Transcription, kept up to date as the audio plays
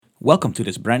Welcome to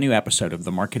this brand new episode of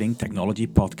the Marketing Technology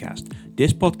Podcast.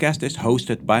 This podcast is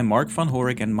hosted by Mark van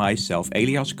Horik and myself,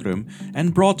 Elias Krum,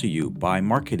 and brought to you by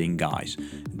Marketing Guys,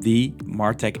 the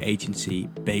Martech agency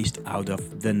based out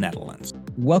of the Netherlands.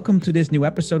 Welcome to this new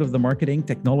episode of the Marketing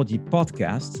Technology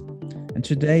Podcast. And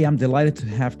today I'm delighted to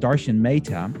have Darshan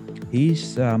Mehta.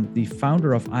 He's the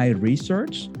founder of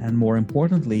iResearch, and more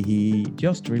importantly, he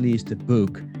just released a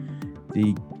book.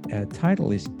 The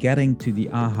title is Getting to the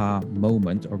Aha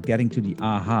Moment, or Getting to the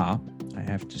Aha, I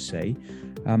have to say.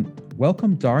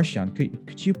 Welcome, Darshan.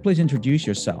 Could you please introduce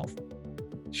yourself?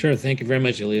 Sure. Thank you very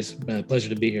much, Elias. Pleasure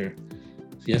to be here.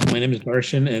 Yes, my name is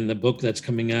Darshan, and the book that's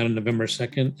coming out on November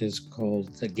 2nd is called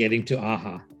Getting to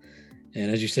Aha. And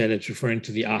as you said, it's referring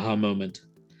to the aha moment.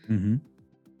 Mm-hmm. And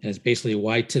it's basically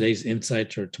why today's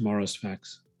insights are tomorrow's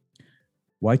facts.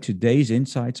 Why today's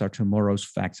insights are tomorrow's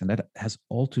facts. And that has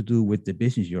all to do with the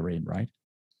business you're in, right?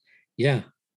 Yeah.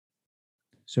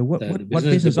 So what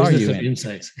business are you in?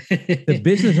 Insights. The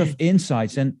business of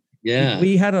insights. And yeah,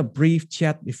 we had a brief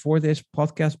chat before this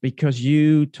podcast because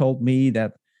you told me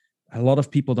that a lot of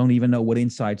people don't even know what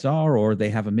insights are, or they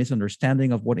have a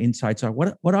misunderstanding of what insights are.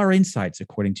 What are insights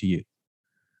according to you?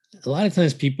 A lot of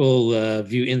times people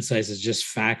view insights as just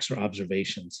facts or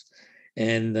observations.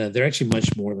 And they're actually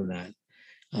much more than that.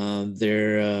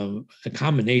 They're a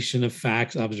combination of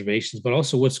facts, observations, but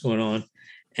also what's going on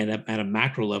at a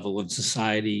macro level in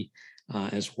society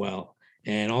as well.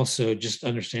 And also just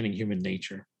understanding human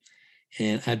nature.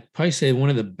 And I'd probably say one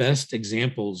of the best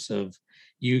examples of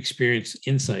you experience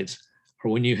insights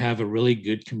are when you have a really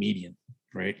good comedian,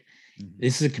 right? Mm-hmm.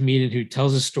 This is a comedian who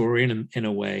tells a story in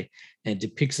a way and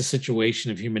depicts a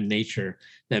situation of human nature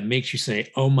that makes you say,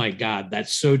 oh my God,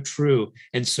 that's so true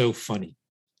and so funny.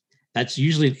 That's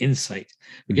usually an insight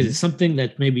because it's something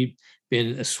that maybe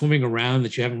been swimming around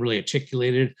that you haven't really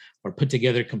articulated or put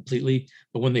together completely.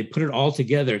 But when they put it all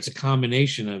together, it's a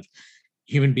combination of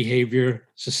human behavior,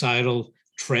 societal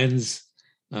trends,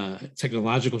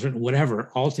 technological trends, whatever,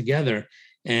 all together.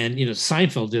 And,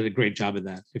 Seinfeld did a great job of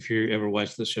that, if you ever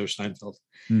watched the show Seinfeld.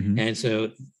 Mm-hmm. And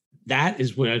so that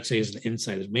is what I'd say is an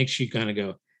insight. It makes you kind of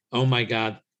go, oh my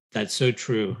God, that's so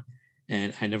true.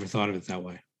 And I never thought of it that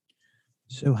way.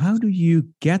 So how do you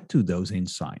get to those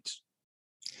insights?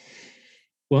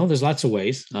 Well, there's lots of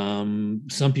ways.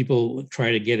 Some people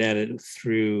try to get at it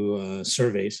through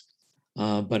surveys,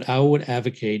 but I would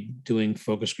advocate doing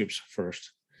focus groups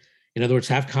first. In other words,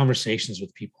 have conversations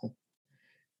with people,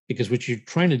 because what you're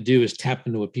trying to do is tap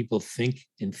into what people think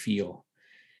and feel.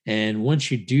 And once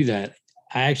you do that,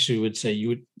 I actually would say you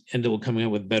would end up coming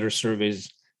up with better surveys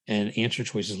and answer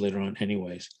choices later on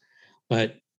anyways.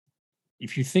 But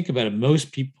if you think about it,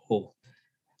 most people,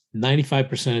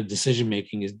 95% of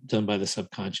decision-making is done by the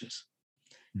subconscious.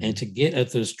 Mm-hmm. And to get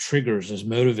at those triggers, those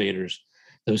motivators,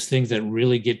 those things that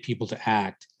really get people to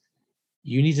act,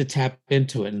 you need to tap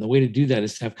into it. And the way to do that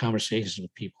is to have conversations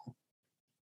with people.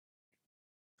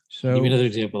 So I'll give you another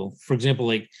example. For example,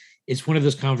 like it's one of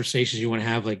those conversations you want to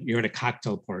have, like you're at a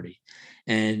cocktail party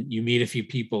and you meet a few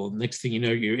people. Next thing you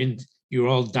know, you're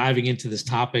all diving into this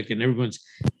topic and everyone's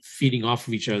feeding off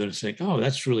of each other and saying, oh,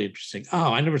 that's really interesting.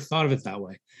 Oh, I never thought of it that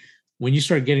way. When you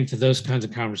start getting to those kinds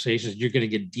of conversations, you're going to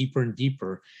get deeper and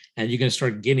deeper, and you're going to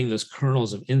start getting those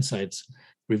kernels of insights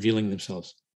revealing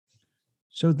themselves.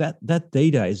 So that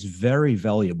data is very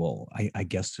valuable, I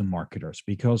guess, to marketers,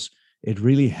 because it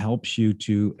really helps you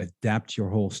to adapt your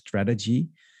whole strategy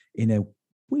in a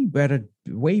way better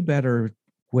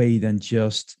way than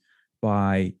just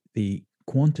by the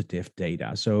quantitative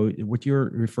data. So what you're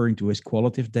referring to is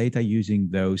qualitative data using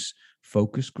those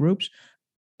focus groups,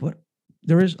 but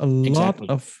there is a lot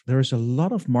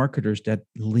of marketers that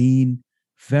lean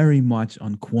very much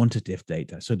on quantitative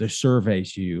data. So the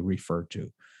surveys you refer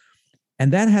to,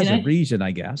 and that has a reason,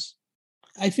 I guess.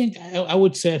 I think I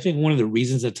would say one of the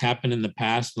reasons that's happened in the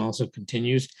past and also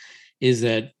continues is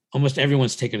that almost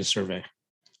everyone's taken a survey.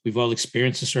 We've all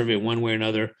experienced a survey one way or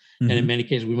another, mm-hmm. and in many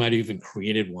cases we might have even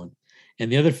created one.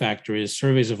 And the other factor is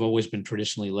surveys have always been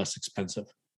traditionally less expensive.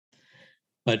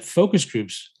 But focus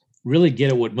groups really get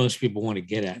at what most people want to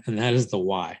get at, and that is the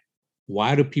why.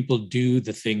 Why do people do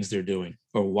the things they're doing?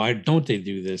 Or why don't they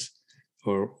do this?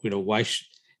 Or why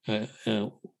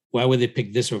would they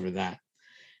pick this over that?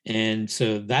 And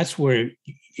so that's where,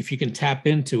 if you can tap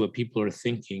into what people are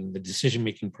thinking, the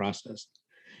decision-making process,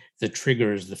 the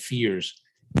triggers, the fears,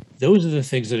 those are the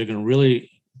things that are going to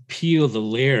really peel the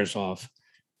layers off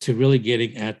to really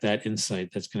getting at that insight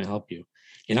that's going to help you.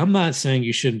 And I'm not saying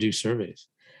you shouldn't do surveys.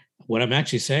 What I'm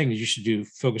actually saying is you should do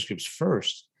focus groups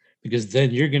first, because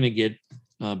then you're going to get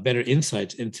better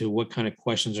insights into what kind of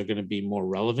questions are going to be more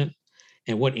relevant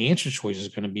and what answer choice is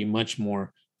going to be much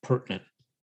more pertinent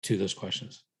to those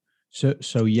questions.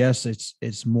 So yes,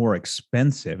 it's more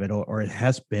expensive, or it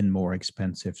has been more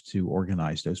expensive to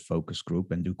organize those focus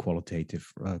group and do qualitative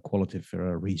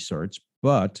research.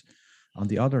 But on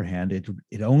the other hand,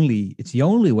 it's the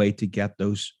only way to get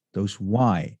those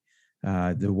why,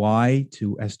 the why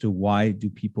to as to why do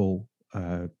people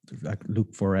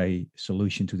look for a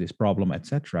solution to this problem,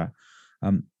 etc.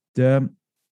 The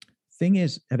thing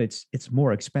is that it's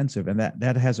more expensive, and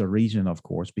that has a reason, of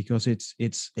course, because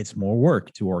it's more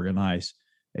work to organize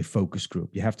a focus group.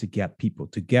 You have to get people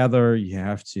together, you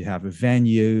have to have a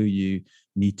venue, you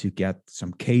need to get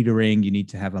some catering, you need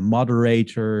to have a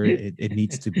moderator, it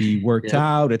needs to be worked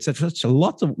out, etc. It's a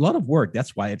lot of work.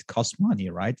 That's why it costs money,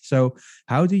 right? So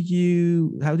how do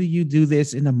you do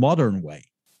this in a modern way?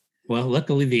 Well,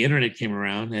 luckily the internet came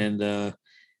around, and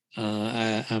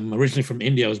I'm originally from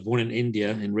India. I was born in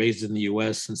India and raised in the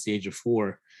US since the age of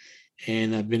 4.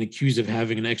 And I've been accused of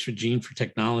having an extra gene for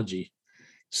technology.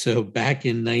 So back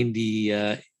in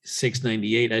 96,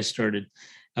 98,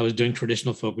 I was doing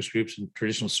traditional focus groups and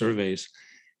traditional surveys,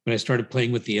 but I started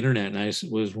playing with the internet, and I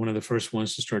was one of the first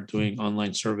ones to start doing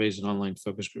online surveys and online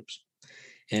focus groups.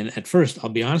 And at first, I'll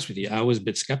be honest with you, I was a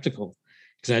bit skeptical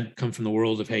because I'd come from the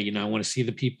world of, hey, I want to see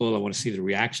the people, I want to see the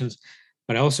reactions.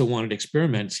 But I also wanted to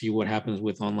experiment, see what happens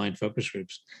with online focus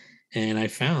groups. And I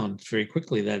found very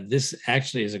quickly that this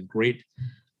actually is a great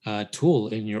tool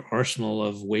in your arsenal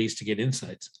of ways to get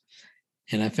insights.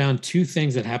 And I found 2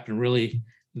 things that happen really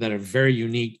that are very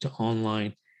unique to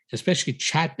online, especially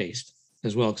chat-based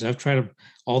as well, because I've tried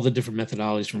all the different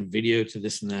methodologies from video to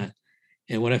this and that.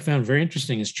 And what I found very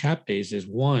interesting is chat-based is,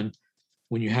 one,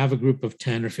 when you have a group of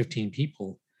 10 or 15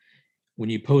 people, when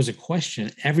you pose a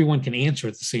question, everyone can answer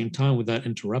at the same time without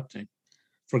interrupting.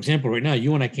 For example, right now,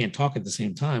 you and I can't talk at the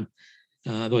same time.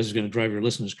 Otherwise, it's going to drive your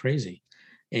listeners crazy.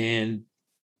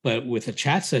 But with a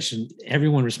chat session,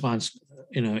 everyone responds,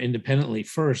 independently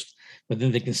first, but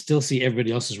then they can still see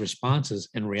everybody else's responses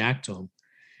and react to them.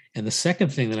 And the second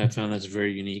thing that I found that's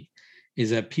very unique is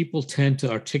that people tend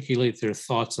to articulate their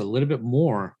thoughts a little bit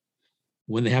more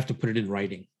when they have to put it in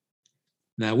writing.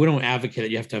 Now, we don't advocate that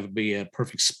you have to be a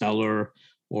perfect speller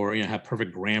or have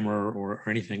perfect grammar or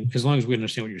anything, as long as we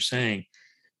understand what you're saying.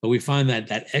 But we find that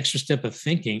that extra step of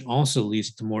thinking also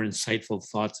leads to more insightful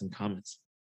thoughts and comments.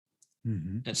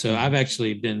 Mm-hmm. And so I've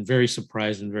actually been very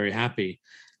surprised and very happy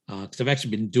because I've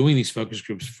actually been doing these focus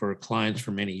groups for clients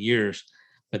for many years.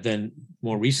 But then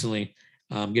more recently,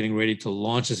 I'm getting ready to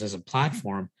launch this as a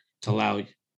platform to allow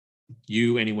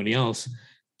you, anybody else,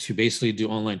 to basically do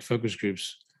online focus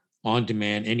groups on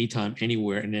demand, anytime,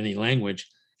 anywhere, in any language,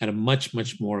 at a much,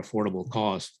 much more affordable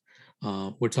cost.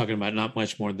 We're talking about not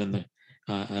much more than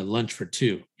a lunch for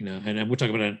 2, and we're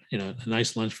talking about a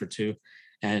nice lunch for 2,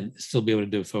 and still be able to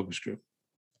do a focus group.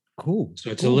 Cool. So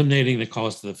it's eliminating the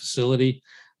cost of the facility,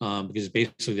 because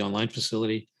basically the online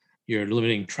facility, you're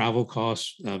limiting travel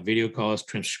costs, video costs,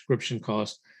 transcription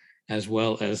costs, as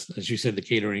well as you said, the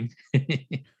catering.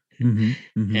 Mm-hmm,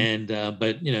 mm-hmm. And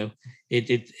but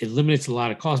it eliminates a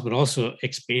lot of costs, but also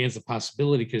expands the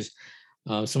possibility, because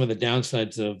some of the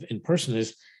downsides of in person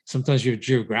is sometimes you have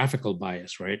geographical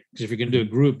bias, right? Because if you're going to do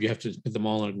a group, you have to put them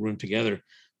all in a room together,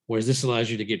 whereas this allows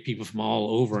you to get people from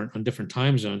all over on different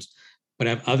time zones, but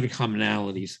have other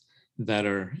commonalities that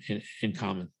are in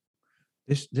common.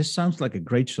 This sounds like a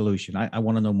great solution. I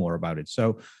want to know more about it.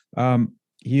 So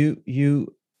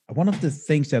one of the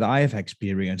things that I have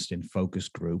experienced in focus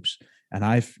groups, and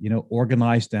I've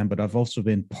organized them, but I've also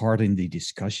been part in the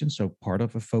discussion. So part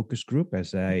of a focus group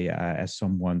as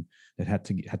someone that had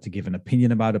to give an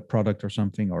opinion about a product or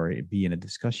something, or be in a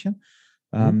discussion.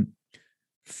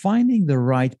 Finding the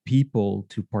right people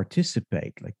to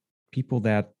participate, like people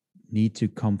that need to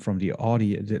come from the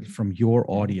audience, from your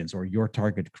audience or your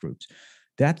target groups,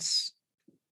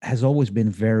 has always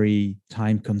been very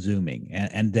time consuming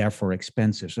and therefore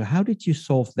expensive. So how did you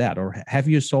solve that, or have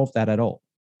you solved that at all?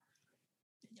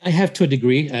 I have to a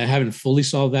degree. I haven't fully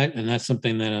solved that, and that's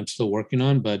something that I'm still working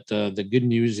on. But the good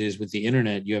news is with the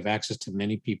internet, you have access to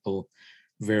many people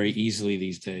very easily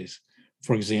these days.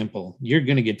 For example, you're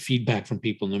going to get feedback from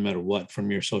people no matter what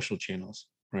from your social channels,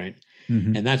 right?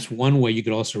 Mm-hmm. And that's one way you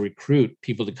could also recruit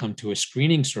people to come to a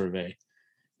screening survey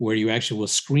where you actually will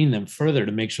screen them further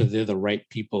to make sure they're the right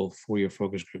people for your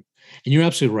focus group. And you're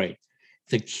absolutely right.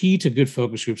 The key to good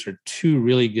focus groups are 2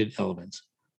 really good elements.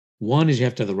 One is you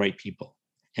have to have the right people.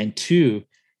 And 2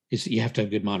 is you have to have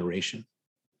good moderation.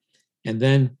 And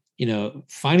then,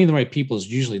 finding the right people is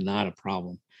usually not a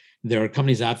problem. There are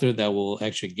companies out there that will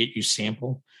actually get you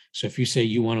sample. So if you say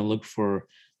you want to look for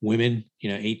women,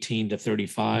 18 to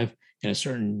 35, in a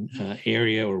certain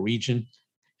area or region,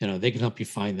 they can help you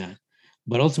find that.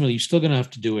 But ultimately, you're still going to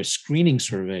have to do a screening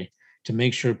survey to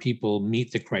make sure people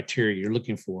meet the criteria you're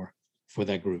looking for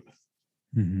that group.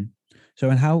 Mm-hmm. So,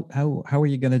 and how are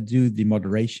you going to do the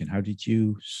moderation? How did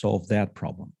you solve that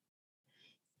problem?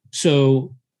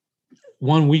 So,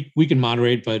 one, we can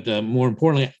moderate, but more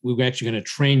importantly, we're actually going to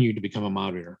train you to become a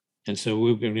moderator. And so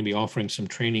we're going to be offering some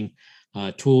training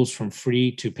tools from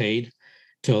free to paid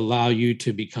to allow you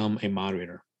to become a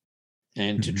moderator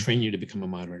and to train you to become a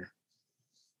moderator.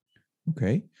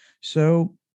 Okay.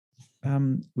 So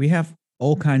we have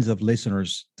all kinds of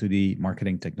listeners to the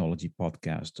Marketing Technology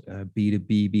Podcast,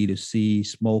 B2B, B2C,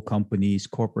 small companies,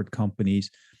 corporate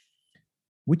companies.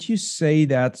 Would you say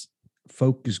that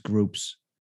focus groups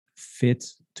fit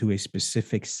to a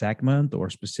specific segment or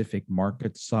specific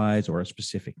market size or a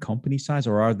specific company size,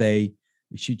 or do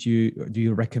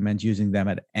you recommend using them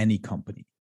at any company?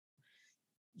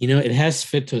 It has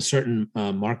fit to a certain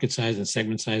market size and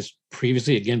segment size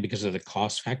previously, again, because of the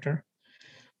cost factor.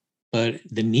 But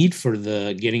the need for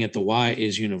the getting at the why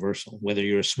is universal, whether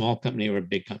you're a small company or a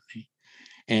big company.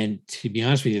 And to be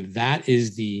honest with you, that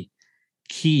is the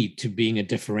key to being a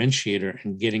differentiator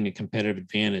and getting a competitive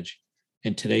advantage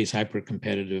in today's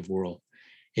hyper-competitive world,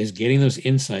 is getting those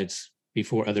insights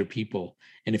before other people.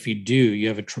 And if you do, you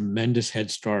have a tremendous head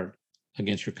start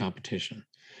against your competition.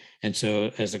 And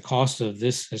so as the cost of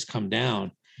this has come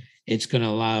down, it's going to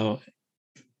allow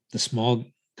the small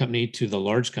company to the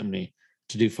large company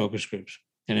to do focus groups.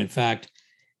 And in fact,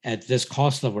 at this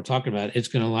cost level we're talking about, it's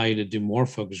going to allow you to do more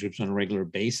focus groups on a regular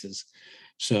basis.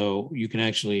 So you can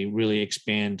actually really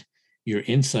expand your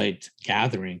insight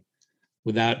gathering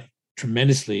without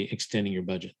tremendously extending your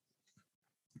budget.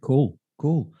 Cool.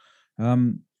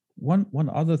 One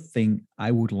other thing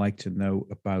I would like to know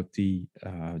about the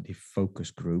focus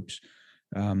groups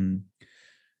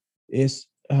is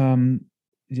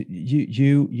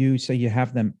you say you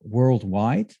have them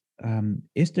worldwide.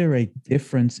 Is there a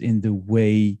difference in the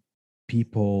way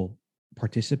people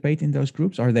participate in those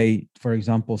groups? Are they, for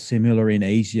example, similar in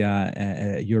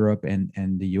Asia, Europe,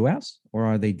 and the US, or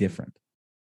are they different?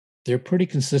 They're pretty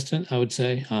consistent, I would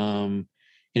say. And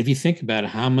if you think about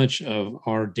how much of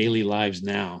our daily lives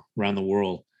now around the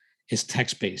world is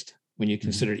text-based, when you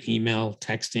consider email,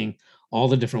 texting, all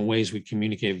the different ways we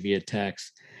communicate via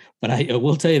text. But I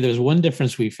will tell you, there's one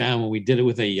difference we found when we did it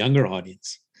with a younger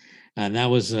audience, and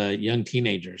that was young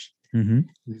teenagers.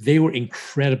 They were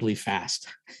incredibly fast.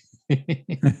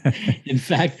 In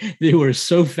fact, they were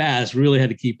so fast, really had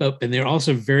to keep up, and they're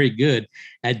also very good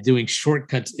at doing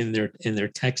shortcuts in their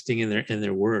texting in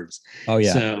their words. Oh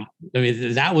yeah. So I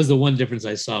mean, that was the one difference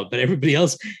I saw. But everybody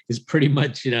else is pretty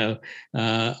much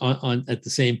on at the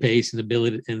same pace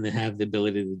and they have the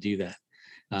ability to do that.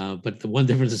 But the one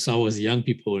difference I saw was the young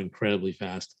people were incredibly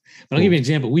fast. But I'll give you an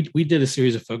example. We did a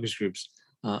series of focus groups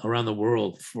around the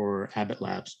world for Abbott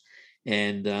Labs,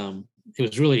 and it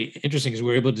was really interesting because we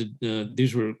were able to,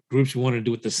 these were groups we wanted to do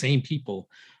with the same people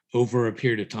over a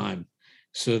period of time.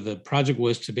 So the project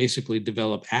was to basically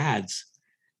develop ads,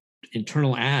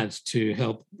 internal ads to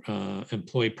help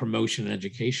employee promotion and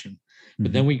education.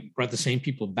 But then we brought the same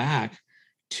people back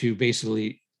to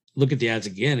basically look at the ads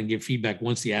again and give feedback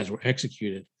once the ads were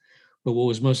executed. But what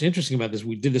was most interesting about this,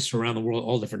 we did this around the world,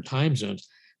 all different time zones,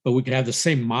 but we could have the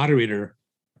same moderator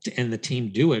and the team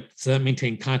do it. So that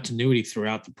maintained continuity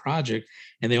throughout the project.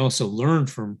 And they also learned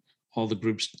from all the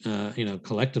groups,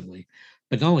 collectively.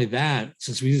 But not only that,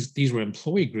 since these were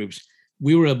employee groups,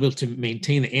 we were able to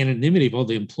maintain the anonymity of all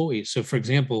the employees. So for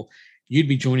example, you'd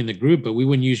be joining the group, but we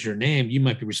wouldn't use your name. You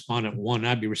might be respondent 1,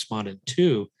 I'd be respondent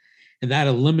 2. And that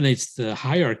eliminates the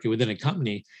hierarchy within a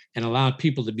company and allowed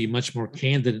people to be much more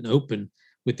candid and open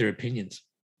with their opinions.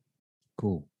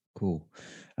 Cool.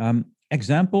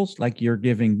 Examples like you're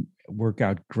giving work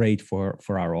out great for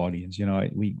our audience.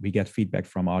 We get feedback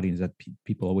from audience that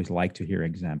people always like to hear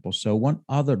examples. So one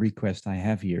other request I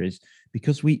have here is,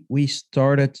 because we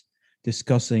started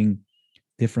discussing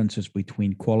differences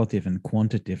between qualitative and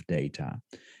quantitative data,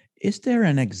 is there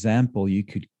an example you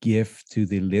could give to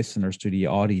the listeners, to the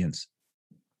audience,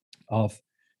 of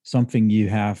something you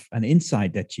have, an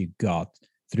insight that you got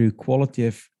through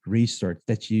qualitative research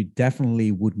that you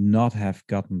definitely would not have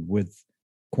gotten with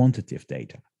quantitative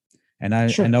data? And I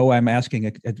know I'm asking,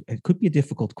 it could be a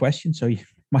difficult question, so you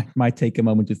might take a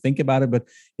moment to think about it, but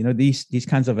these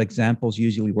kinds of examples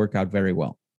usually work out very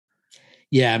well.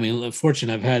 Yeah, I mean,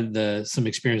 fortunately, I've had some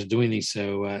experience doing these,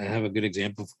 so I have a good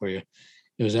example for you.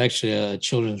 It was actually a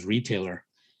children's retailer,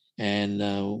 and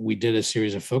we did a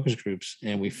series of focus groups,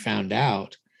 and we found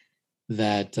out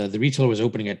that the retailer was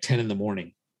opening at 10 in the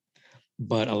morning.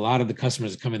 but a lot of the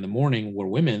customers that come in the morning were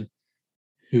women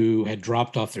who had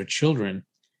dropped off their children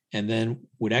and then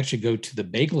would actually go to the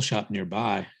bagel shop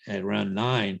nearby at around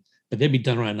 9, but they'd be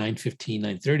done around 9:15,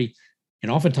 9:30.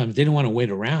 And oftentimes they didn't want to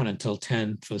wait around until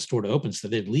 10 for the store to open. So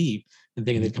they'd leave and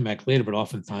thinking they'd come back later, but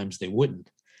oftentimes they wouldn't.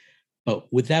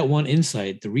 But with that one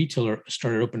insight, the retailer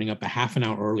started opening up a half an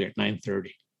hour earlier at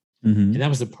 9:30. Mm-hmm. And that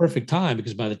was the perfect time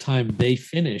because by the time they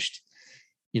finished,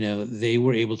 they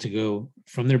were able to go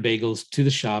from their bagels to the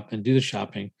shop and do the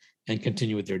shopping and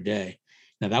continue with their day.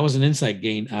 Now, that was an insight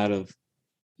gained out of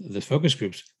the focus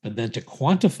groups, but then to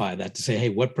quantify that, to say, hey,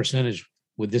 what percentage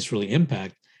would this really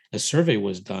impact? A survey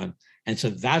was done. And so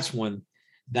that's when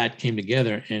that came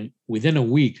together. And within a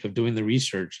week of doing the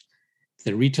research,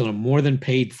 the retailer more than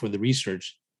paid for the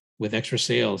research with extra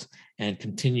sales and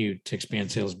continued to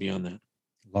expand sales beyond that.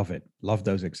 Love it. Love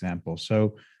those examples.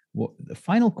 So the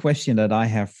final question that I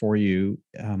have for you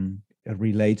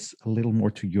relates a little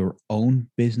more to your own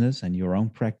business and your own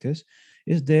practice.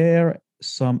 Is there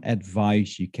some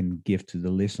advice you can give to the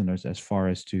listeners as far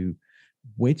as to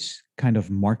which kind of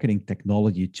marketing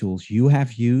technology tools you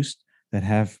have used that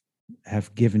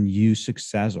have given you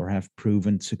success or have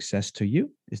proven success to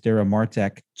you? Is there a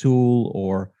MarTech tool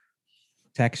or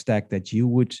tech stack that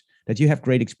you have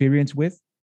great experience with?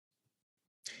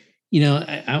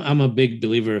 I'm a big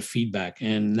believer of feedback,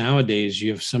 and nowadays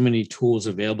you have so many tools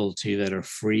available to you that are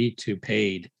free to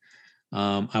paid.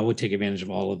 I would take advantage of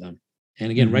all of them. And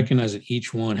again, recognize that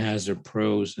each one has their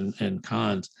pros and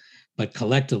cons, but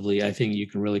collectively, I think you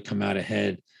can really come out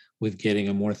ahead with getting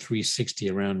a more 360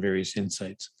 around various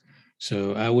insights.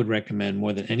 So I would recommend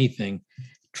more than anything,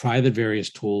 try the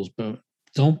various tools, but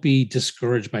don't be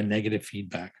discouraged by negative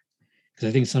feedback. Because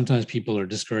I think sometimes people are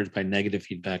discouraged by negative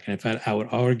feedback. And in fact, I would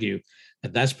argue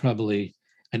that that's probably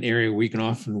an area where you can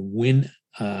often win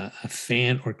a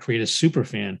fan or create a super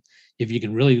fan if you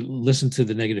can really listen to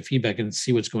the negative feedback and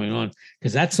see what's going on.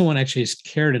 Because that's someone actually is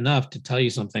cared enough to tell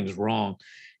you something's wrong.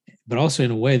 But also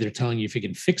in a way, they're telling you if you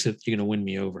can fix it, you're going to win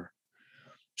me over.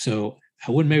 So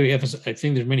I wouldn't maybe emphasize, I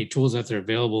think there's many tools out there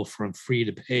available from free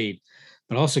to paid,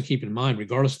 but also keep in mind,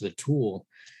 regardless of the tool,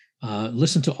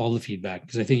 listen to all the feedback,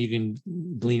 because I think you can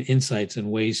glean insights and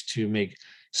ways to make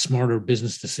smarter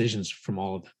business decisions from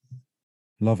all of them.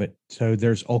 Love it. So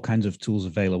there's all kinds of tools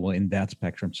available in that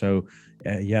spectrum. So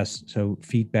yes, so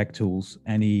feedback tools,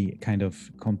 any kind of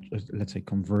let's say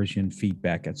conversion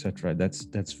feedback, etc. That's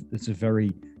a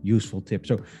very useful tip.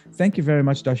 So thank you very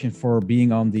much, Dacian, for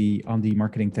being on the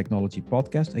Marketing Technology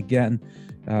Podcast. Again,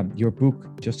 your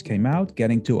book just came out,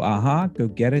 Getting to AHA. Go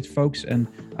get it, folks, and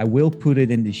I will put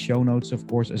it in the show notes, of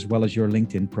course, as well as your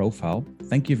LinkedIn profile.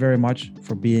 Thank you very much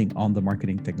for being on the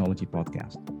Marketing Technology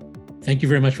Podcast. Thank you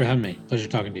very much for having me. Pleasure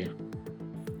talking to you.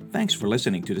 Thanks for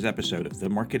listening to this episode of the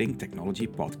Marketing Technology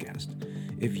Podcast.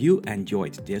 If you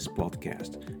enjoyed this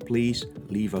podcast, please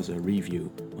leave us a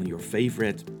review on your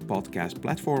favorite podcast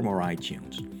platform or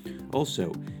iTunes.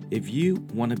 Also, if you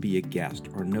want to be a guest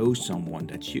or know someone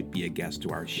that should be a guest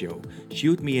to our show,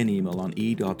 shoot me an email on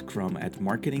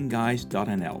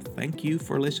e.crum@marketingguys.nl. Thank you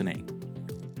for listening.